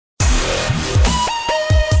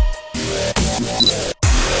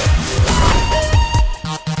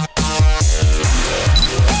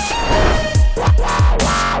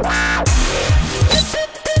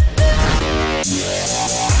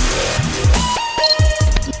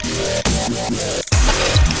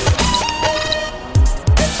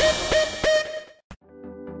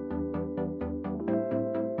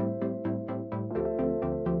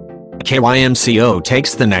KYMCO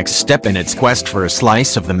takes the next step in its quest for a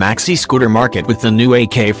slice of the maxi scooter market with the new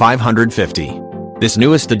AK550. This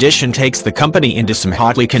newest edition takes the company into some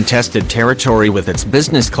hotly contested territory with its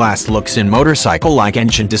business-class looks and motorcycle-like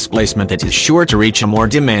engine displacement that is sure to reach a more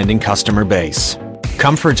demanding customer base.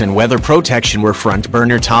 Comfort and weather protection were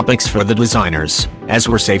front-burner topics for the designers, as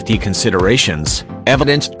were safety considerations,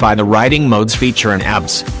 evidenced by the riding modes feature and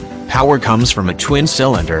ABS. Power comes from a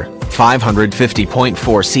twin-cylinder,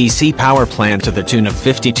 550.4cc power plant to the tune of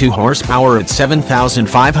 52 horsepower at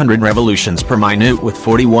 7,500 revolutions per minute with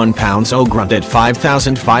 41 pounds of grunt at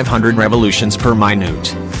 5,500 revolutions per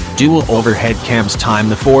minute. Dual overhead cams time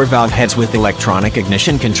the 4-valve heads with electronic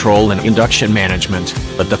ignition control and induction management,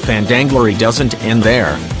 but the fandanglery doesn't end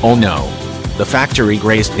there, oh no. The factory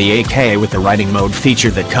graced the AK with the riding mode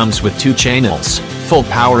feature that comes with 2 channels, full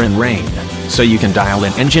power and rain, so you can dial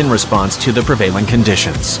in engine response to the prevailing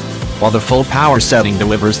conditions. While the full power setting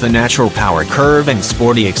delivers the natural power curve and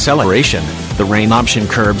sporty acceleration, the rain option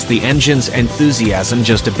curbs the engine's enthusiasm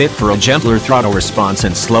just a bit for a gentler throttle response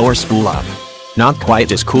and slower spool-up. Not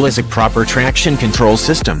quite as cool as a proper traction control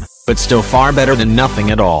system, but still far better than nothing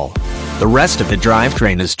at all. The rest of the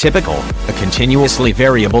drivetrain is typical, a continuously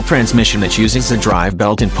variable transmission that uses a drive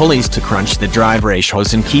belt and pulleys to crunch the drive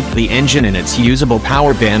ratios and keep the engine in its usable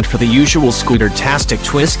power band for the usual scooter-tastic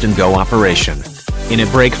twist-and-go operation. In a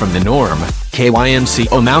break from the norm,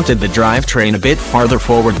 KYMCO mounted the drivetrain a bit farther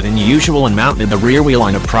forward than usual and mounted the rear wheel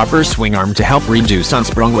on a proper swing arm to help reduce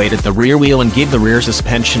unsprung weight at the rear wheel and give the rear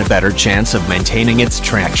suspension a better chance of maintaining its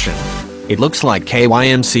traction. It looks like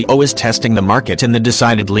KYMCO is testing the market in the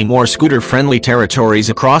decidedly more scooter-friendly territories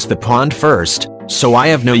across the pond first, so I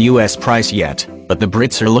have no US price yet, but the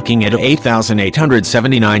Brits are looking at a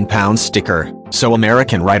 £8,879 sticker, so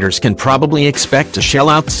American riders can probably expect to shell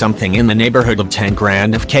out something in the neighborhood of 10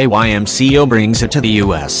 grand if KYMCO brings it to the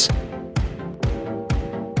US.